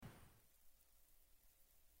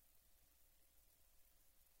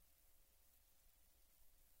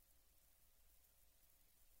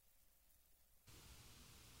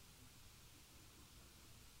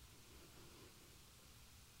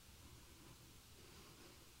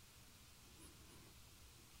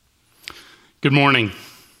Good morning.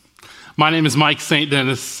 My name is Mike St.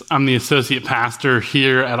 Dennis. I'm the associate pastor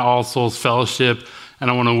here at All Souls Fellowship,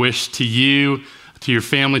 and I want to wish to you, to your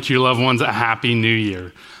family, to your loved ones, a happy new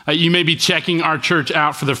year. You may be checking our church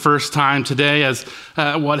out for the first time today as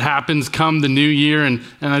what happens come the new year, and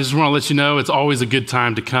I just want to let you know it's always a good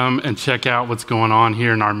time to come and check out what's going on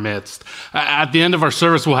here in our midst. At the end of our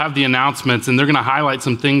service, we'll have the announcements, and they're going to highlight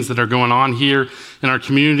some things that are going on here in our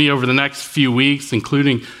community over the next few weeks,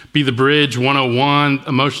 including Be the Bridge 101,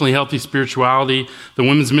 Emotionally Healthy Spirituality, the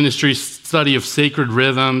Women's Ministry Study of Sacred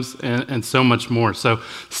Rhythms, and so much more. So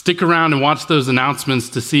stick around and watch those announcements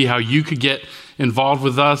to see how you could get involved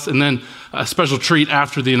with us. And then a special treat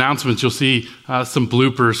after the announcements, you'll see some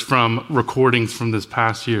bloopers from recordings from this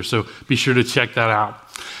past year. So be sure to check that out.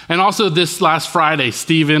 And also this last Friday,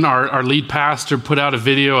 Stephen, our lead pastor, put out a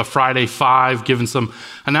video, a Friday 5, giving some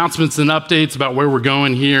announcements and updates about where we're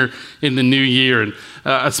going here in the new year. And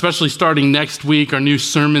especially starting next week, our new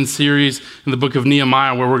sermon series in the book of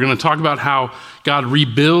Nehemiah, where we're going to talk about how God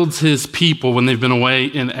rebuilds his people when they've been away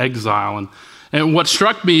in exile. And what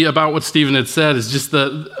struck me about what Stephen had said is just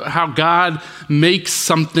how God makes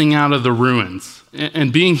something out of the ruins.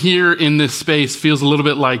 And being here in this space feels a little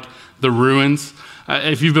bit like the ruins.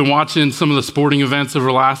 If you've been watching some of the sporting events over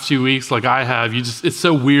the last few weeks, like I have, it's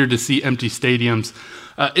so weird to see empty stadiums.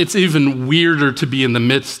 It's even weirder to be in the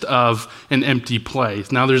midst of an empty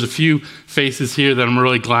place. Now, there's a few faces here that I'm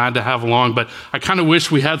really glad to have along, but I kind of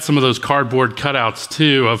wish we had some of those cardboard cutouts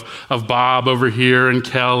too of Bob over here and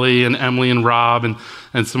Kelly and Emily and Rob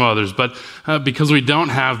and some others. But because we don't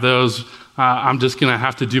have those, I'm just going to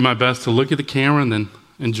have to do my best to look at the camera and then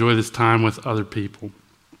enjoy this time with other people.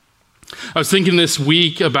 I was thinking this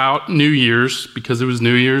week about New Year's because it was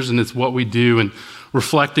New Year's and it's what we do, and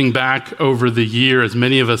reflecting back over the year as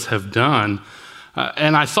many of us have done.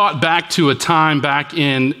 And I thought back to a time back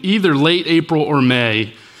in either late April or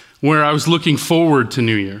May where I was looking forward to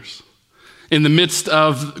New Year's. In the midst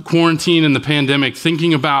of quarantine and the pandemic,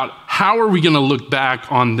 thinking about how are we going to look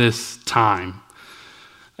back on this time?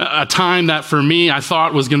 A time that for me I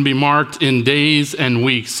thought was going to be marked in days and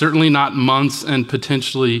weeks, certainly not months and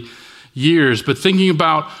potentially years, but thinking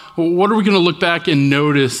about what are we going to look back and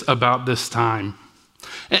notice about this time?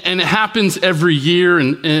 And it happens every year,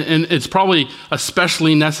 and it's probably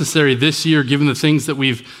especially necessary this year, given the things that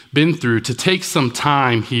we've been through, to take some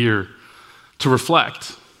time here to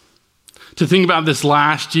reflect, to think about this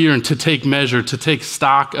last year and to take measure, to take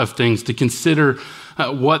stock of things, to consider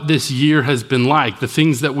what this year has been like, the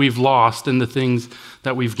things that we've lost and the things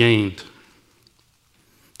that we've gained.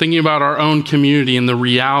 Thinking about our own community and the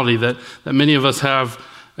reality that many of us have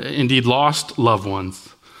indeed lost loved ones,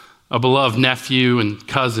 a beloved nephew and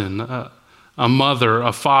cousin, a mother,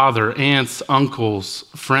 a father, aunts, uncles,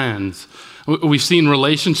 friends. We've seen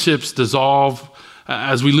relationships dissolve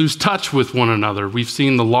as we lose touch with one another. We've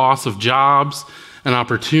seen the loss of jobs and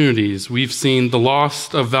opportunities. We've seen the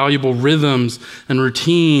loss of valuable rhythms and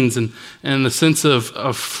routines and the sense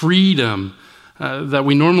of freedom that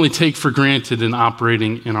we normally take for granted in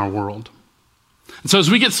operating in our world. And so as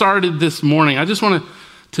we get started this morning, I just want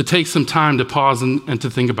to take some time to pause and to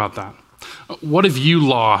think about that. What have you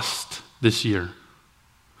lost this year?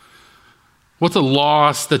 What's a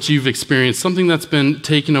loss that you've experienced, something that's been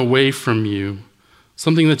taken away from you,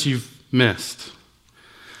 something that you've missed?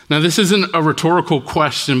 Now, this isn't a rhetorical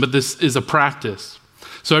question, but this is a practice.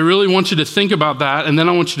 So I really want you to think about that, and then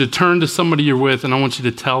I want you to turn to somebody you're with, and I want you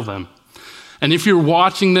to tell them. And if you're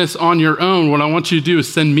watching this on your own, what I want you to do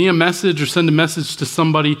is send me a message or send a message to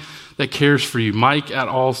somebody that cares for you,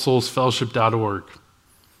 mike@allsoulsfellowship.org.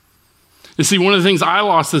 You see, one of the things I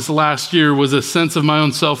lost this last year was a sense of my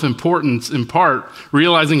own self-importance, in part,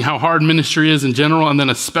 realizing how hard ministry is in general, and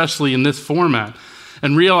then especially in this format,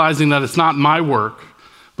 and realizing that it's not my work,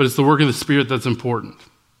 but it's the work of the Spirit that's important.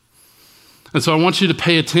 And so I want you to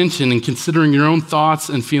pay attention in considering your own thoughts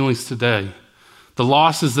and feelings today, the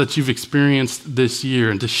losses that you've experienced this year,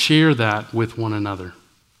 and to share that with one another.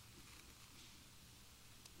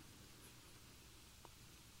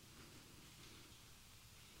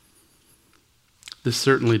 This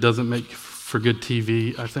certainly doesn't make for good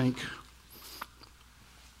TV, I think.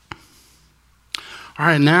 All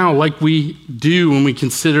right, now, like we do when we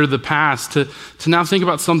consider the past, to now think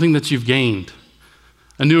about something that you've gained.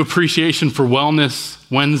 A new appreciation for Wellness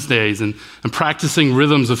Wednesdays and practicing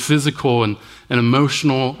rhythms of physical and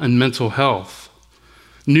emotional and mental health.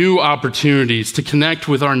 New opportunities to connect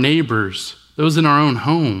with our neighbors, those in our own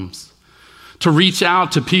homes. To reach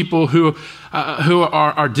out to people who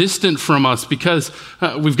are distant from us because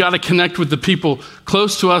we've got to connect with the people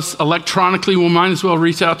close to us electronically. We might as well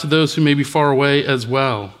reach out to those who may be far away as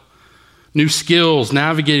well. new skills,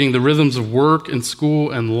 navigating the rhythms of work and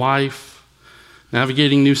school and life,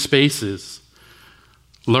 navigating new spaces,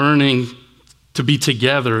 learning to be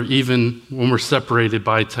together even when we're separated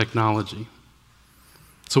by technology.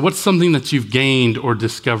 So what's something that you've gained or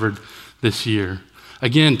discovered this year?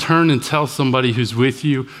 Again, turn and tell somebody who's with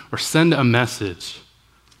you or send a message.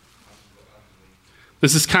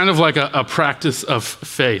 This is kind of like a practice of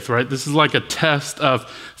faith, right? This is like a test of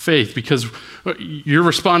faith because you're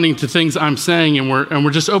responding to things I'm saying and we're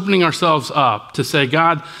just opening ourselves up to say,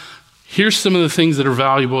 God, here's some of the things that are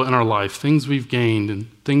valuable in our life, things we've gained and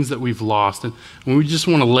things that we've lost. And we just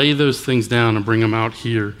want to lay those things down and bring them out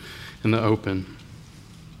here in the open.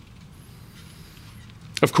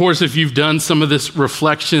 Of course, if you've done some of this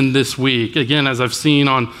reflection this week, again, as I've seen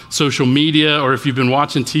on social media, or if you've been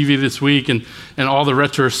watching TV this week and all the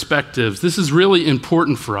retrospectives, this is really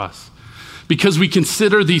important for us because we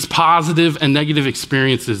consider these positive and negative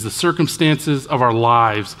experiences, the circumstances of our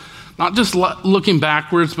lives, not just looking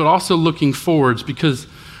backwards, but also looking forwards because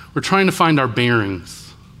we're trying to find our bearings.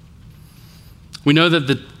 We know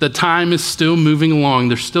that the time is still moving along.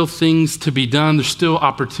 There's still things to be done. There's still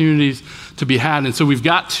opportunities to be had. And so we've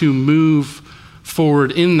got to move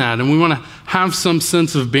forward in that. And we want to have some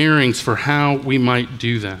sense of bearings for how we might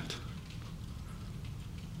do that.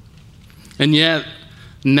 And yet,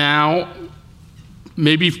 now,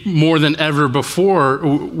 maybe more than ever before,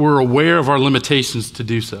 we're aware of our limitations to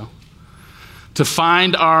do so. To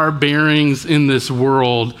find our bearings in this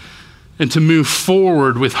world and to move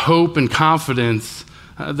forward with hope and confidence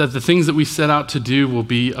that the things that we set out to do will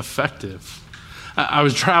be effective. I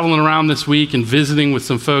was traveling around this week and visiting with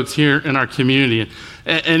some folks here in our community,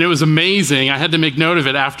 and it was amazing. I had to make note of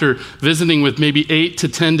it after visiting with maybe 8 to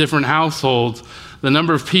 10 different households, the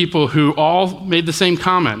number of people who all made the same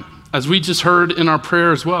comment, as we just heard in our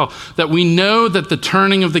prayer as well, that we know that the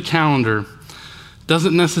turning of the calendar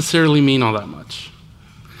doesn't necessarily mean all that much.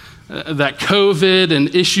 That COVID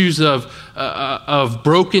and issues of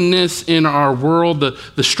brokenness in our world,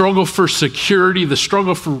 the struggle for security, the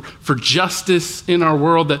struggle for justice in our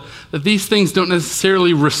world, that these things don't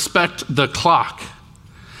necessarily respect the clock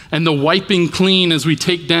and the wiping clean as we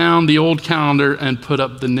take down the old calendar and put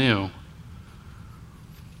up the new.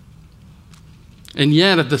 And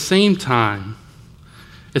yet, at the same time,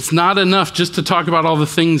 it's not enough just to talk about all the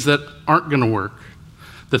things that aren't going to work.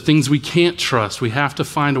 The things we can't trust, we have to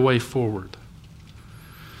find a way forward.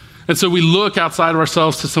 And so we look outside of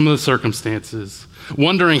ourselves to some of the circumstances,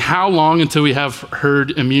 wondering how long until we have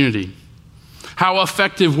herd immunity. How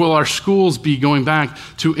effective will our schools be going back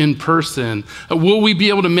to in-person? Will we be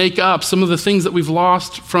able to make up some of the things that we've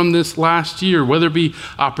lost from this last year, whether it be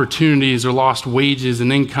opportunities or lost wages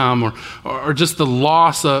and income or just the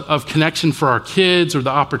loss of connection for our kids or the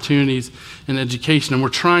opportunities in education? And we're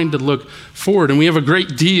trying to look forward, and we have a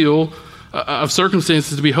great deal of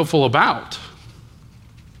circumstances to be hopeful about.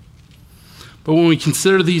 But when we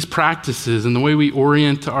consider these practices and the way we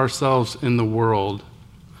orient ourselves in the world,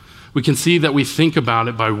 we can see that we think about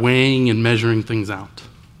it by weighing and measuring things out.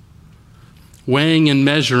 Weighing and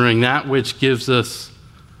measuring that which gives us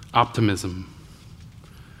optimism.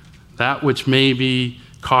 That which maybe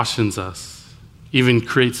cautions us, even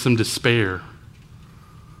creates some despair.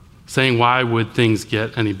 Saying, why would things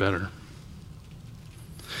get any better?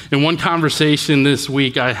 In one conversation this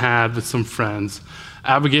week I had with some friends,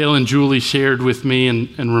 Abigail and Julie shared with me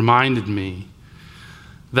and reminded me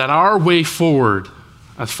that our way forward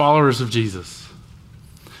as followers of Jesus,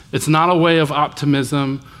 it's not a way of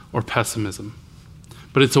optimism or pessimism,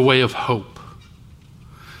 but it's a way of hope.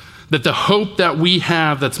 That the hope that we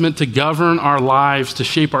have that's meant to govern our lives, to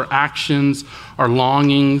shape our actions, our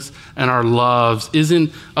longings, and our loves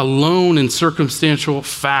isn't alone in circumstantial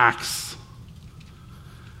facts,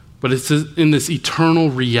 but it's in this eternal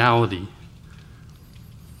reality.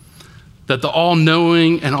 That the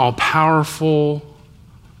all-knowing and all-powerful,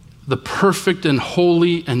 the perfect and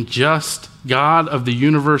holy and just God of the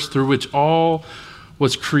universe through which all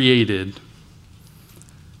was created,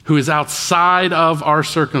 who is outside of our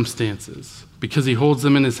circumstances because he holds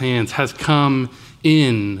them in his hands, has come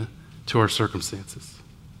in to our circumstances.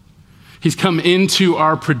 He's come into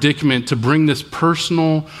our predicament to bring this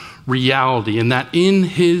personal reality, and that in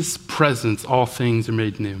his presence all things are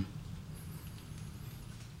made new.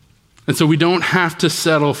 And so we don't have to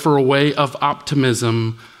settle for a way of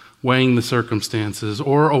optimism weighing the circumstances,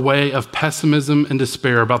 or a way of pessimism and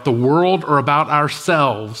despair about the world or about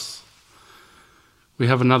ourselves. We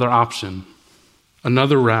have another option,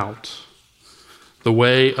 another route, the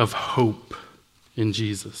way of hope in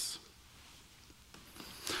Jesus.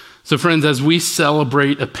 So friends, as we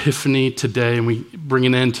celebrate Epiphany today and we bring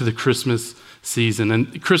an end to the Christmas season,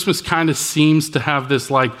 and Christmas kind of seems to have this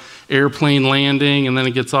like airplane landing and then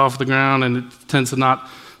it gets off the ground and it tends to not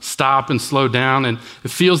stop and slow down, and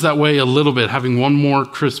it feels that way a little bit having one more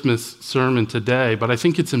Christmas sermon today, but I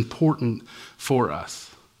think it's important for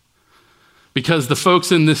us. Because the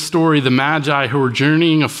folks in this story, the Magi who were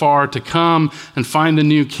journeying afar to come and find the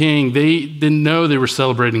new king, they didn't know they were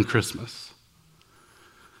celebrating Christmas.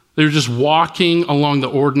 They were just walking along the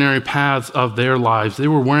ordinary paths of their lives. They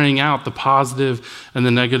were wearing out the positive and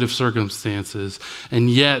the negative circumstances, and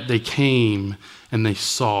yet they came and they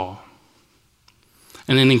saw.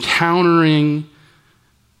 And in encountering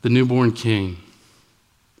the newborn king,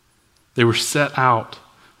 they were set out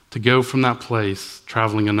to go from that place,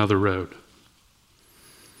 traveling another road.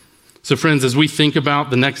 So friends, as we think about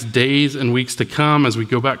the next days and weeks to come, as we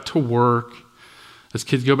go back to work, as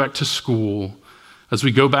kids go back to school, as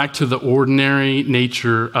we go back to the ordinary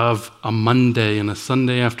nature of a Monday and a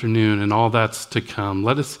Sunday afternoon and all that's to come,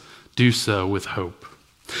 let us do so with hope.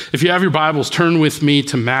 If you have your Bibles, turn with me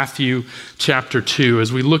to Matthew chapter 2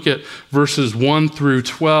 as we look at verses 1 through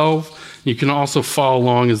 12. You can also follow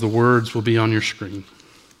along as the words will be on your screen.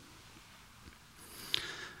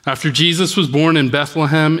 After Jesus was born in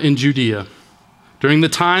Bethlehem in Judea, during the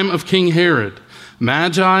time of King Herod,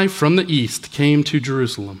 Magi from the east came to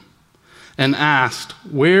Jerusalem and asked,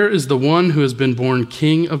 "Where is the one who has been born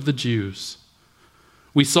King of the Jews?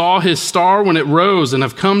 We saw his star when it rose and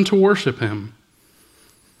have come to worship him."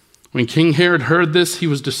 When King Herod heard this, he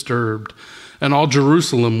was disturbed, and all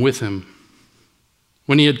Jerusalem with him.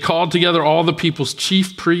 When he had called together all the people's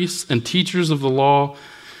chief priests and teachers of the law,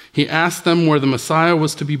 he asked them where the Messiah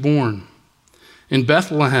was to be born. "In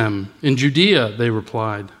Bethlehem, in Judea," they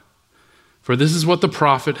replied. "For this is what the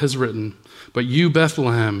prophet has written. But you,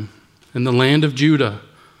 Bethlehem, in the land of Judah,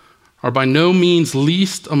 are by no means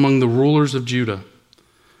least among the rulers of Judah.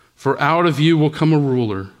 For out of you will come a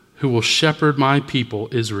ruler who will shepherd my people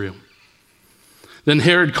Israel." Then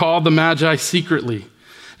Herod called the Magi secretly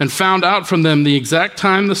and found out from them the exact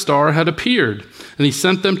time the star had appeared. And he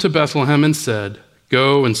sent them to Bethlehem and said,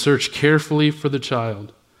 "Go and search carefully for the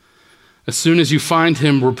child. As soon as you find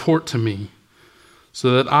him, report to me,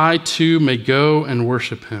 so that I too may go and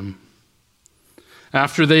worship him."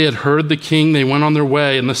 After they had heard the king, they went on their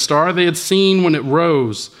way, and the star they had seen when it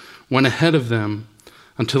rose went ahead of them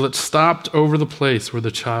until it stopped over the place where the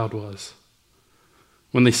child was.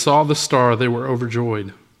 When they saw the star, they were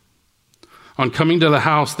overjoyed. On coming to the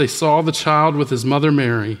house, they saw the child with his mother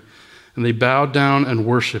Mary, and they bowed down and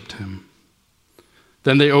worshiped him.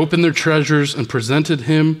 Then they opened their treasures and presented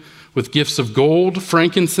him with gifts of gold,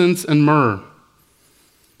 frankincense, and myrrh.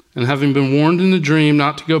 And having been warned in a dream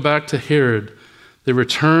not to go back to Herod, they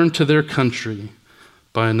returned to their country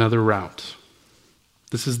by another route.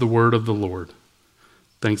 This is the word of the Lord.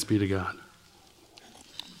 Thanks be to God.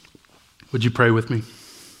 Would you pray with me?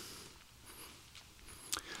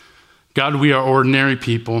 God, we are ordinary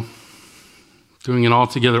people doing an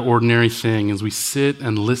altogether ordinary thing as we sit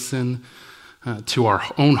and listen to our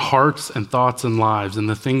own hearts and thoughts and lives and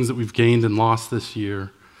the things that we've gained and lost this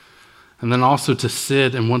year. And then also to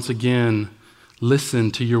sit and once again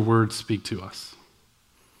listen to your word speak to us.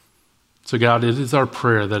 So God, it is our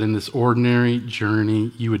prayer that in this ordinary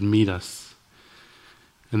journey you would meet us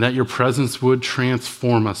and that your presence would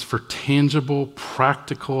transform us for tangible,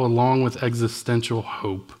 practical, along with existential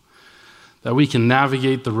hope, that we can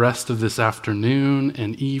navigate the rest of this afternoon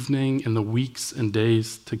and evening and the weeks and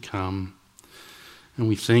days to come. And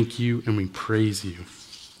we thank you and we praise you.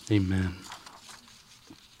 Amen.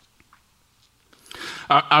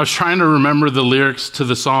 I was trying to remember the lyrics to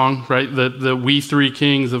the song, right? The We Three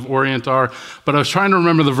Kings of Orient are, but I was trying to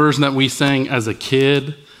remember the version that we sang as a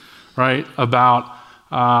kid, right? About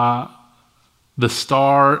the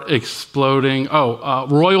star exploding.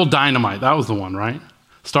 Royal Dynamite. That was the one, right?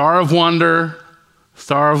 Star of Wonder,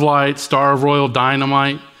 Star of Light, Star of Royal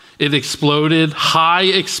Dynamite. It exploded, high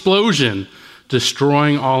explosion,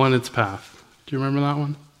 destroying all in its path. Do you remember that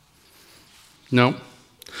one? No?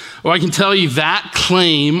 Well, I can tell you that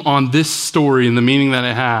claim on this story and the meaning that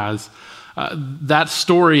it has, that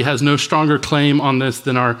story has no stronger claim on this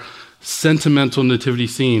than our sentimental nativity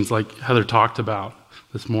scenes like Heather talked about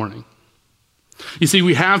this morning. You see,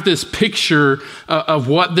 we have this picture of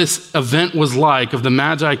what this event was like, of the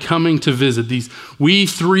Magi coming to visit, these we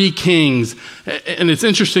three kings. And it's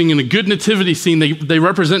interesting, in a good nativity scene, they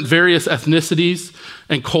represent various ethnicities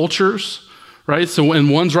and cultures, right? So when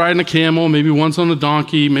one's riding a camel, maybe one's on a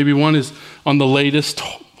donkey, maybe one is on the latest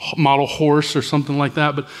model horse or something like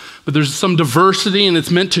that. But there's some diversity, and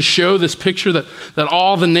it's meant to show this picture that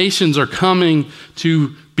all the nations are coming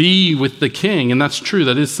to be with the king. And that's true.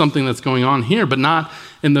 That is something that's going on here, but not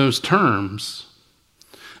in those terms.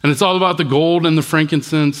 And it's all about the gold and the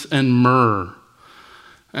frankincense and myrrh.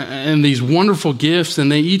 And these wonderful gifts, and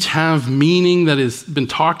they each have meaning that has been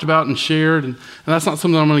talked about and shared. And that's not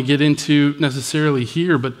something I'm going to get into necessarily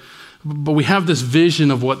here, but we have this vision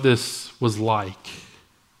of what this was like.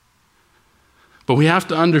 But we have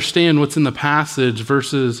to understand what's in the passage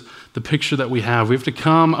versus the picture that we have. We have to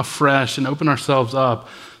come afresh and open ourselves up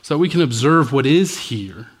so that we can observe what is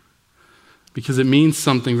here, because it means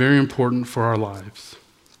something very important for our lives.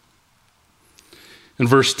 In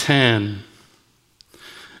verse 10,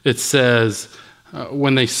 it says,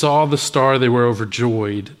 when they saw the star, they were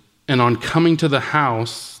overjoyed. And on coming to the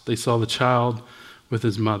house, they saw the child with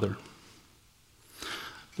his mother.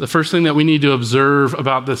 The first thing that we need to observe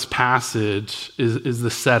about this passage is the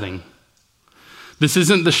setting. This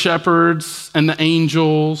isn't the shepherds and the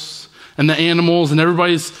angels and the animals and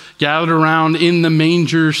everybody's gathered around in the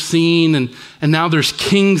manger scene, and now there's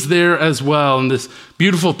kings there as well, and this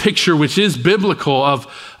beautiful picture, which is biblical,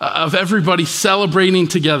 of everybody celebrating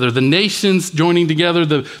together, the nations joining together,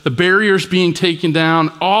 the barriers being taken down,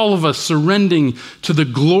 all of us surrendering to the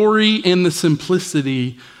glory and the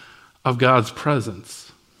simplicity of God's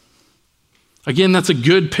presence. Again, that's a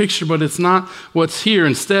good picture, but it's not what's here.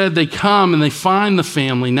 Instead, they come and they find the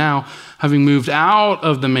family now having moved out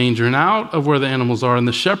of the manger and out of where the animals are, and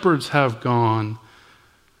the shepherds have gone,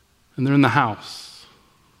 and they're in the house.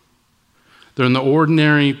 They're in the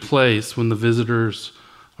ordinary place when the visitors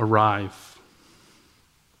arrive.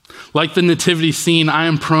 Like the nativity scene, I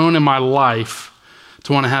am prone in my life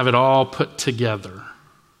to want to have it all put together.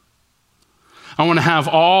 I want to have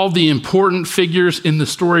all the important figures in the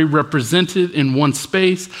story represented in one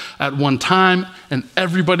space at one time, and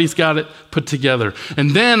everybody's got it put together.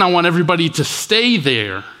 And then I want everybody to stay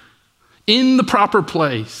there in the proper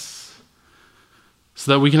place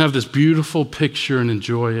so that we can have this beautiful picture and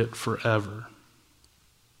enjoy it forever.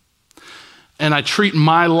 And I treat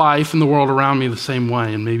my life and the world around me the same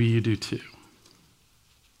way, and maybe you do too.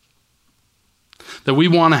 That we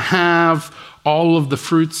want to have all of the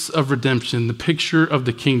fruits of redemption, the picture of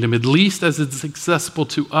the kingdom, at least as it's accessible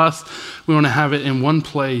to us. We want to have it in one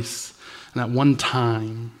place and at one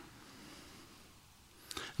time.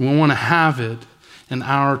 And we want to have it in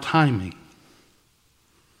our timing.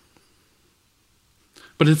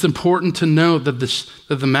 But it's important to note that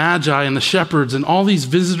the Magi and the shepherds and all these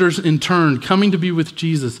visitors in turn coming to be with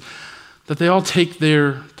Jesus, that they all take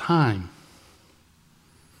their time.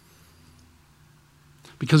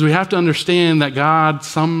 Because we have to understand that God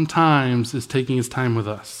sometimes is taking his time with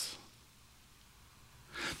us.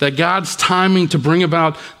 That God's timing to bring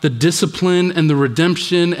about the discipline and the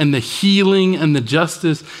redemption and the healing and the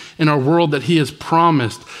justice in our world that he has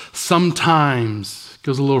promised sometimes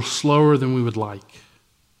goes a little slower than we would like.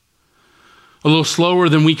 A little slower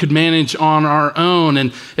than we could manage on our own.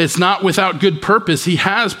 And it's not without good purpose. He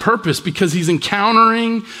has purpose because he's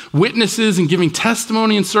encountering witnesses and giving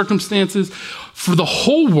testimony in circumstances for the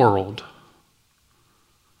whole world,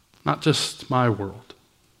 not just my world.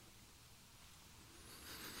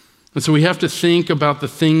 And so we have to think about the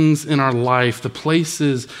things in our life, the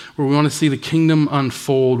places where we want to see the kingdom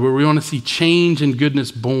unfold, where we want to see change and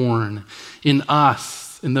goodness born in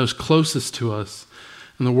us, in those closest to us,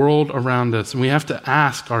 in the world around us. And we have to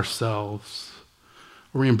ask ourselves,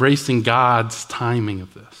 are we embracing God's timing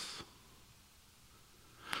of this?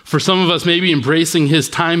 For some of us, maybe embracing his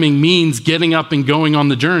timing means getting up and going on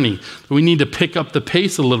the journey. We need to pick up the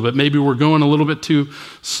pace a little bit. Maybe we're going a little bit too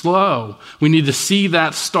slow. We need to see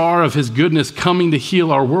that star of his goodness coming to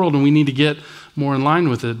heal our world, and we need to get more in line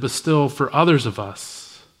with it. But still, for others of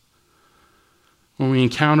us, when we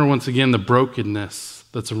encounter once again the brokenness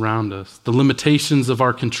that's around us, the limitations of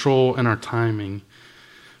our control and our timing,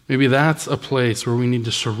 maybe that's a place where we need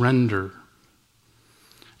to surrender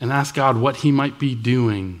and ask God what he might be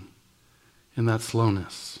doing in that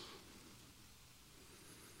slowness.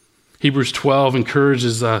 Hebrews 12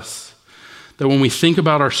 encourages us that when we think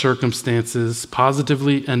about our circumstances,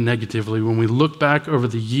 positively and negatively, when we look back over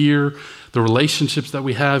the year, the relationships that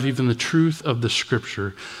we have, even the truth of the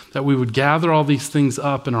scripture, that we would gather all these things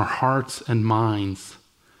up in our hearts and minds,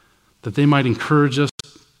 that they might encourage us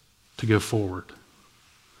to go forward,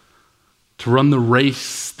 to run the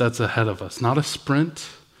race that's ahead of us, not a sprint,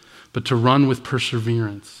 but to run with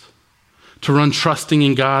perseverance, to run trusting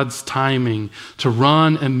in God's timing, to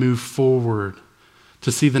run and move forward, to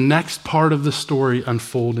see the next part of the story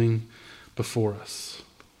unfolding before us.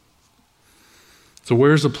 So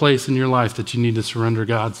where's a place in your life that you need to surrender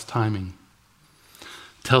God's timing?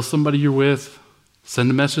 Tell somebody you're with. Send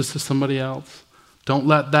a message to somebody else. Don't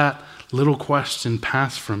let that little question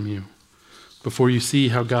pass from you before you see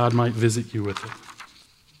how God might visit you with it.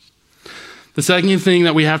 The second thing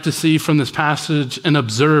that we have to see from this passage and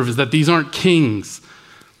observe is that these aren't kings.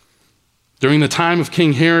 During the time of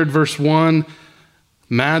King Herod, verse 1,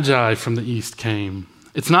 Magi from the east came.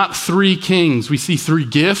 It's not 3 kings. We see 3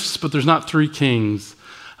 gifts, but there's not 3 kings.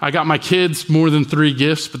 I got my kids more than 3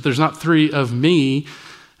 gifts, but there's not 3 of me.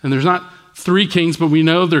 And there's not 3 kings, but we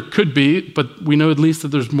know there could be, but we know at least that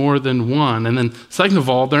there's more than one. And then second of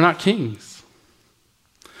all, they're not kings.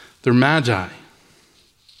 They're magi.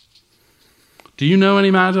 Do you know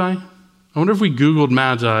any magi? I wonder if we Googled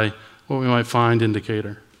magi, what we might find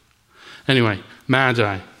indicator. Anyway,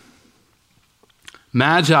 magi.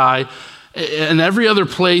 Magi, in every other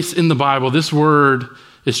place in the Bible, this word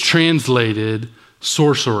is translated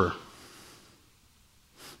sorcerer.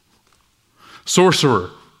 Sorcerer.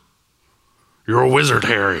 You're a wizard,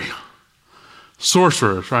 Harry.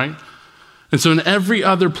 Sorcerers, right? And so in every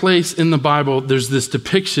other place in the Bible, there's this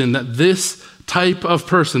depiction that this type of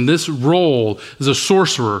person, this role is a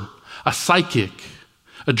sorcerer, a psychic,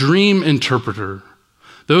 a dream interpreter,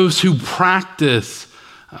 those who practice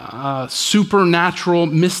supernatural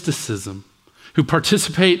mysticism, who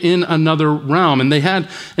participate in another realm. And they had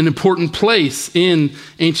an important place in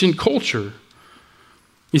ancient culture.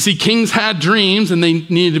 You see, kings had dreams and they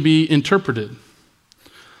needed to be interpreted.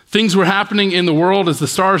 Things were happening in the world as the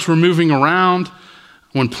stars were moving around,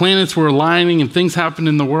 when planets were aligning and things happened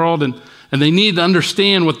in the world, and they needed to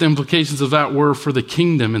understand what the implications of that were for the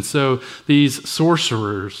kingdom. And so these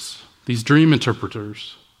sorcerers, these dream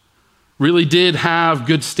interpreters, really did have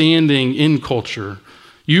good standing in culture,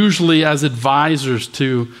 usually as advisors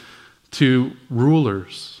to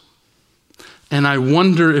rulers. And I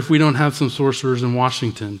wonder if we don't have some sorcerers in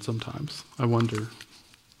Washington sometimes. I wonder.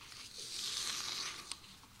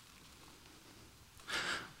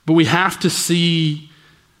 But we have to see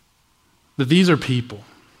that these are people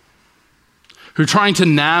who are trying to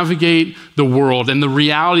navigate the world and the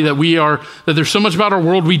reality that there's so much about our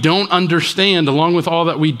world we don't understand along with all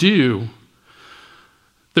that we do.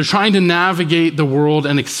 They're trying to navigate the world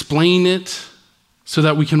and explain it so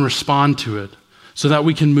that we can respond to it, so that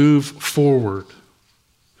we can move forward.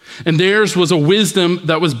 And theirs was a wisdom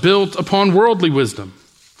that was built upon worldly wisdom,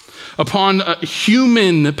 upon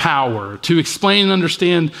human power to explain and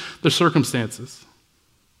understand the circumstances.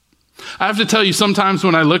 I have to tell you, sometimes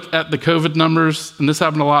when I look at the COVID numbers, and this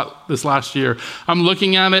happened a lot this last year, I'm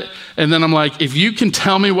looking at it and then I'm like, if you can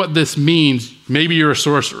tell me what this means, maybe you're a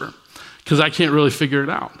sorcerer, because I can't really figure it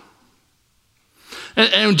out.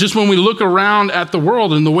 And just when we look around at the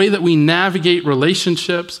world and the way that we navigate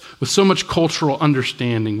relationships with so much cultural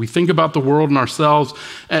understanding, we think about the world and ourselves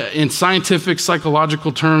in scientific,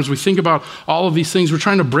 psychological terms. We think about all of these things. We're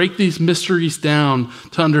trying to break these mysteries down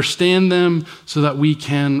to understand them so that we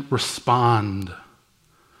can respond,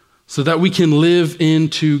 so that we can live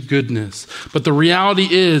into goodness. But the reality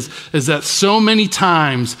is that so many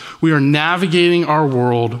times we are navigating our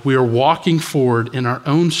world, we are walking forward in our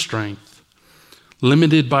own strength,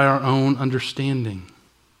 limited by our own understanding.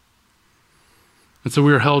 And so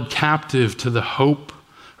we are held captive to the hope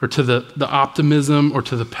or to the optimism or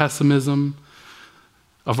to the pessimism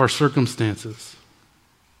of our circumstances,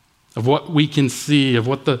 of what we can see, of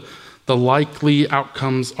what the likely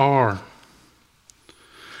outcomes are.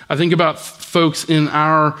 I think about folks in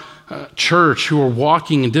our church who are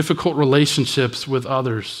walking in difficult relationships with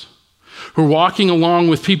others, who are walking along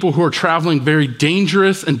with people who are traveling very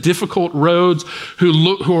dangerous and difficult roads,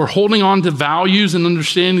 who are holding on to values and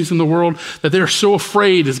understandings in the world that they're so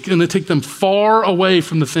afraid is going to take them far away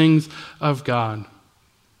from the things of God.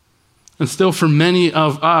 And still, for many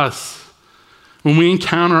of us, when we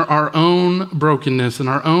encounter our own brokenness and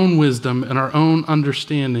our own wisdom and our own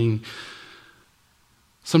understanding,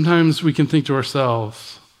 sometimes we can think to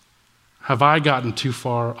ourselves, have I gotten too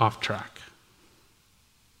far off track?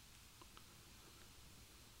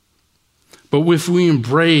 But if we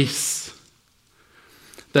embrace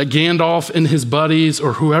that Gandalf and his buddies,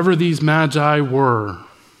 or whoever these magi were,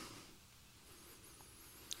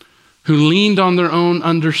 who leaned on their own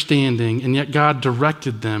understanding, and yet God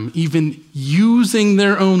directed them, even using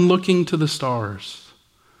their own looking to the stars,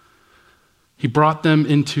 he brought them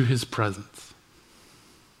into his presence.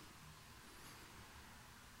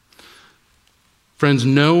 Friends,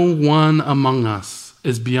 no one among us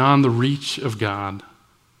is beyond the reach of God.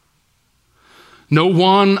 No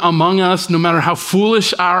one among us, no matter how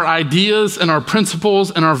foolish our ideas and our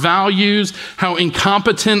principles and our values, how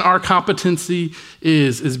incompetent our competency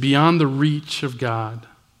is beyond the reach of God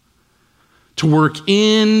to work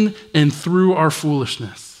in and through our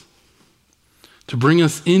foolishness, to bring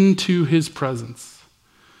us into his presence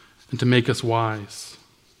and to make us wise.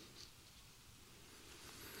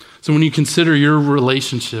 So when you consider your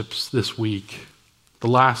relationships this week, the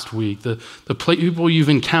last week, the people you've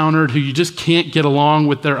encountered who you just can't get along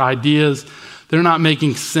with their ideas, they're not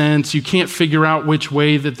making sense, you can't figure out which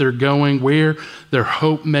way that they're going, where their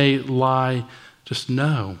hope may lie, just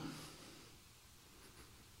know.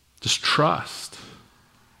 Just trust.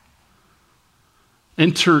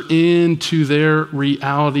 Enter into their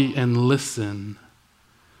reality and listen.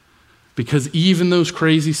 Because even those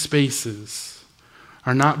crazy spaces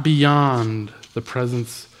are not beyond the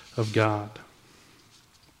presence of God.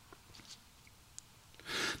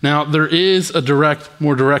 Now, there is a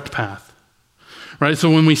more direct path, right? So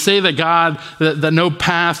when we say that that no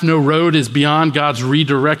path, no road is beyond God's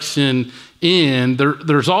redirection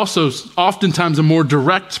there's also oftentimes a more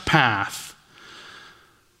direct path.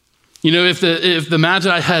 You know, if the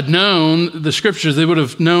Magi had known the scriptures, they would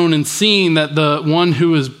have known and seen that the one who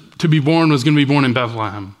was to be born was going to be born in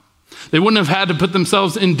Bethlehem. They wouldn't have had to put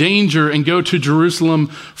themselves in danger and go to Jerusalem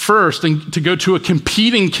first and to go to a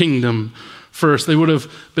competing kingdom first. They would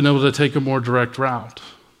have been able to take a more direct route.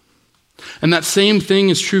 And that same thing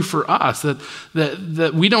is true for us,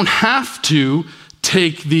 that we don't have to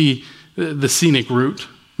take the scenic route.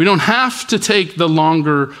 We don't have to take the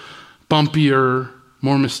longer, bumpier,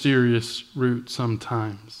 more mysterious route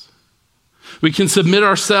sometimes. We can submit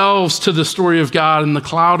ourselves to the story of God and the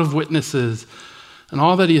cloud of witnesses and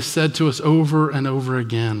all that he has said to us over and over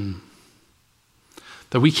again.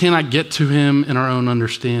 That we cannot get to him in our own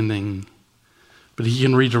understanding, but he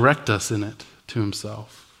can redirect us in it to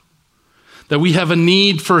himself. That we have a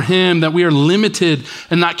need for him, that we are limited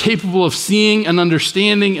and not capable of seeing and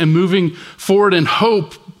understanding and moving forward in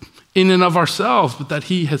hope in and of ourselves, but that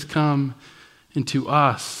he has come into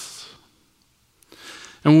us.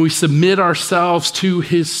 And when we submit ourselves to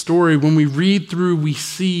his story, when we read through, we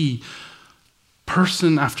see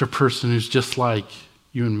person after person who's just like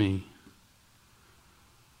you and me.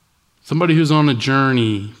 Somebody who's on a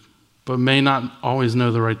journey, but may not always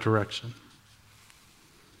know the right direction.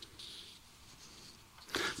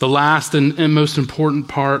 The last and most important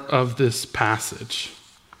part of this passage,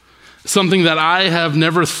 something that I have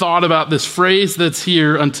never thought about, this phrase that's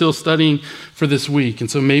here until studying for this week, and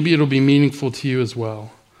so maybe it'll be meaningful to you as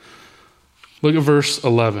well. Look at verse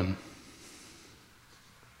 11.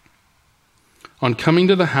 On coming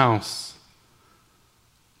to the house,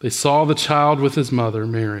 they saw the child with his mother,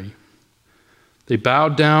 Mary. They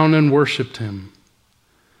bowed down and worshiped him.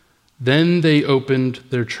 Then they opened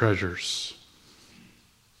their treasures.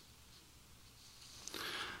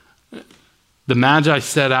 The Magi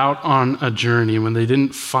set out on a journey. When they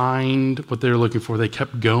didn't find what they were looking for, they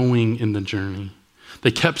kept going in the journey.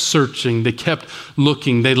 They kept searching. They kept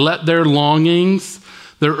looking. They let their longings,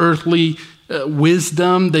 their earthly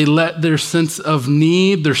wisdom, they let their sense of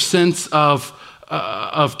need, their sense of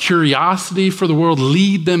curiosity for the world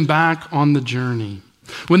lead them back on the journey.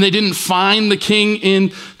 When they didn't find the king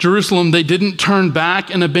in Jerusalem, they didn't turn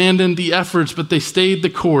back and abandon the efforts, but they stayed the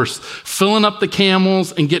course, filling up the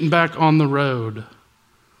camels and getting back on the road.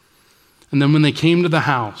 And then when they came to the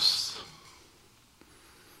house,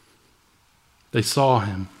 they saw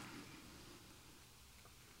him.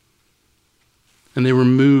 And they were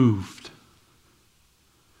moved.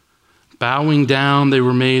 Bowing down, they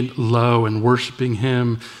were made low, and worshiping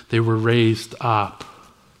him, they were raised up.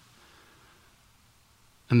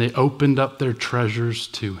 And they opened up their treasures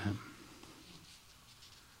to him.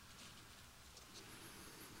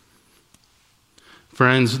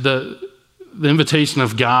 Friends, the invitation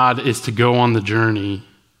of God is to go on the journey,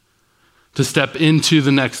 to step into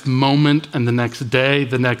the next moment and the next day,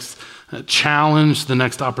 the next challenge, the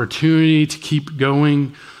next opportunity, to keep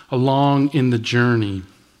going along in the journey.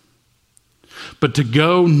 But to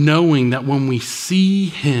go knowing that when we see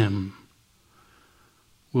him,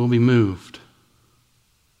 we'll be moved.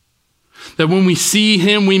 That when we see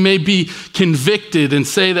him, we may be convicted and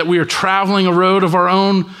say that we are traveling a road of our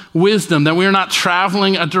own wisdom, that we are not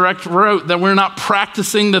traveling a direct route, that we're not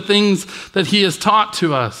practicing the things that he has taught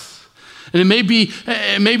to us. And it may be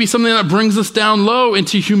something that brings us down low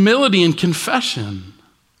into humility and confession.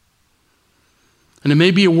 And it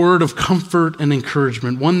may be a word of comfort and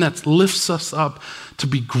encouragement, one that lifts us up to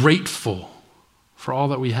be grateful for all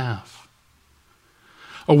that we have.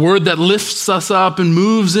 A word that lifts us up and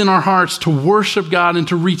moves in our hearts to worship God and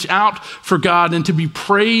to reach out for God and to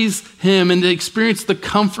praise him and to experience the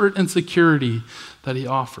comfort and security that he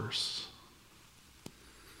offers.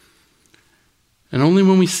 And only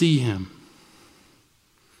when we see him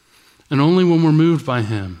and only when we're moved by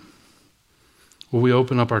him will we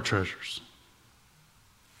open up our treasures.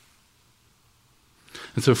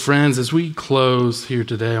 And so, friends, as we close here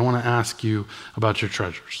today, I want to ask you about your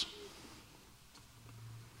treasures.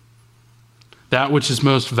 That which is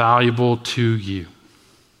most valuable to you.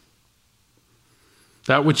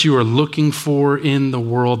 That which you are looking for in the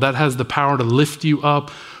world, that has the power to lift you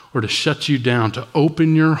up or to shut you down, to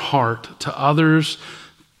open your heart to others,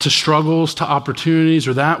 to struggles, to opportunities,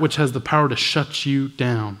 or that which has the power to shut you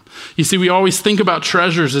down. You see, we always think about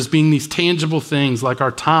treasures as being these tangible things like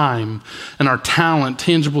our time and our talent,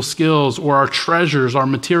 tangible skills, or our treasures, our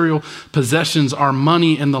material possessions, our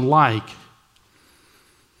money, and the like.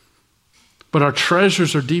 But our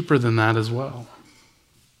treasures are deeper than that as well.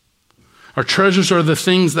 Our treasures are the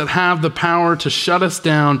things that have the power to shut us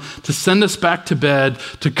down, to send us back to bed,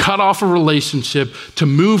 to cut off a relationship, to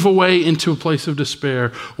move away into a place of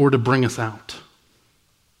despair, or to bring us out.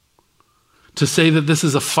 To say that this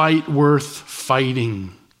is a fight worth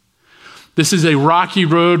fighting. This is a rocky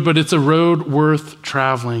road, but it's a road worth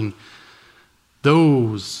traveling.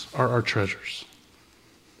 Those are our treasures.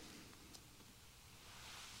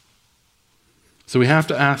 So we have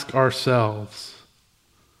to ask ourselves,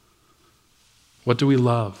 what do we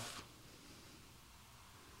love?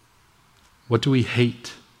 What do we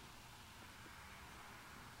hate?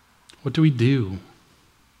 What do we do?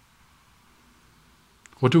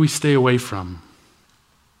 What do we stay away from?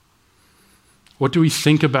 What do we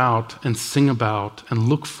think about and sing about and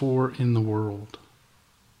look for in the world?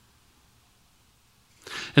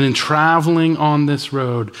 And in traveling on this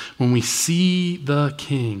road, when we see the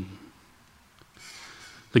King,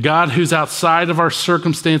 the God who's outside of our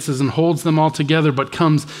circumstances and holds them all together, but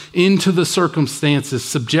comes into the circumstances,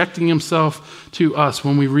 subjecting himself to us,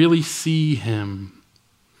 when we really see him,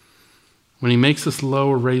 when he makes us low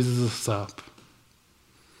or raises us up,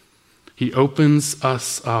 he opens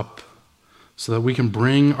us up so that we can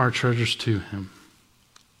bring our treasures to him.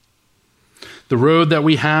 The road that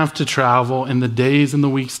we have to travel in the days and the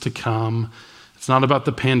weeks to come, it's not about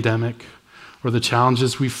the pandemic or the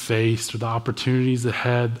challenges we've faced, or the opportunities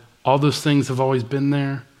ahead. All those things have always been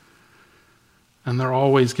there, and they're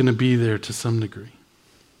always going to be there to some degree.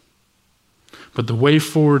 But the way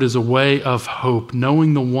forward is a way of hope,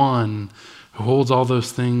 knowing the one who holds all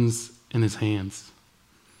those things in his hands,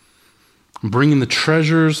 and bringing the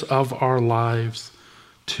treasures of our lives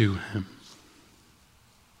to him.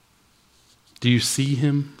 Do you see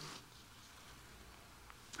him?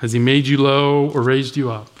 Has he made you low or raised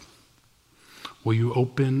you up? Will you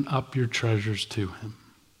open up your treasures to him?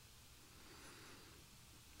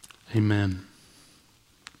 Amen.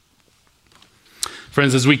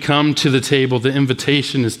 Friends, as we come to the table, the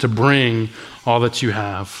invitation is to bring all that you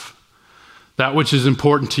have. That which is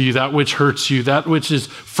important to you, that which hurts you, that which is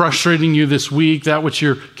frustrating you this week, that which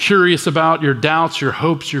you're curious about, your doubts, your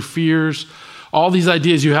hopes, your fears, all these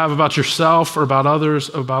ideas you have about yourself or about others,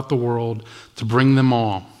 about the world, to bring them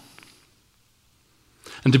all.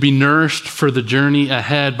 And to be nourished for the journey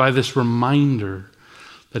ahead by this reminder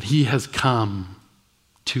that he has come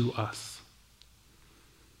to us.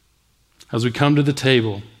 As we come to the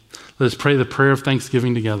table, let us pray the prayer of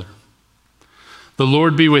thanksgiving together. The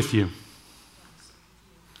Lord be with you.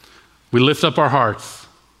 We lift up our hearts.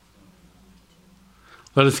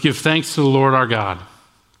 Let us give thanks to the Lord our God.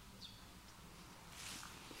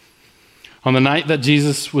 On the night that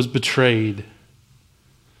Jesus was betrayed,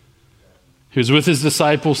 he was with his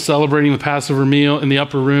disciples celebrating the Passover meal in the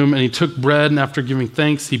upper room, and he took bread, and after giving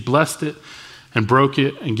thanks, he blessed it and broke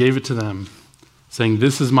it and gave it to them, saying,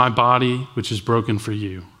 "This is my body, which is broken for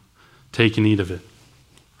you. Take and eat of it."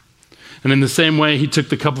 And in the same way, he took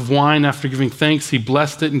the cup of wine after giving thanks, he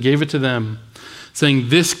blessed it and gave it to them, saying,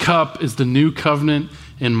 "This cup is the new covenant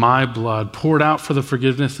in my blood, poured out for the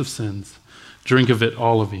forgiveness of sins. Drink of it,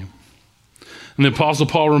 all of you." And the Apostle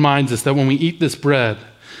Paul reminds us that when we eat this bread,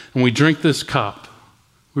 when we drink this cup,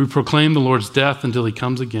 we proclaim the Lord's death until he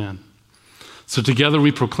comes again. So together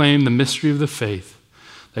we proclaim the mystery of the faith,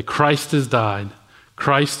 that Christ has died,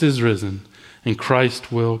 Christ is risen, and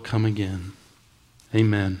Christ will come again.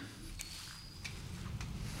 Amen.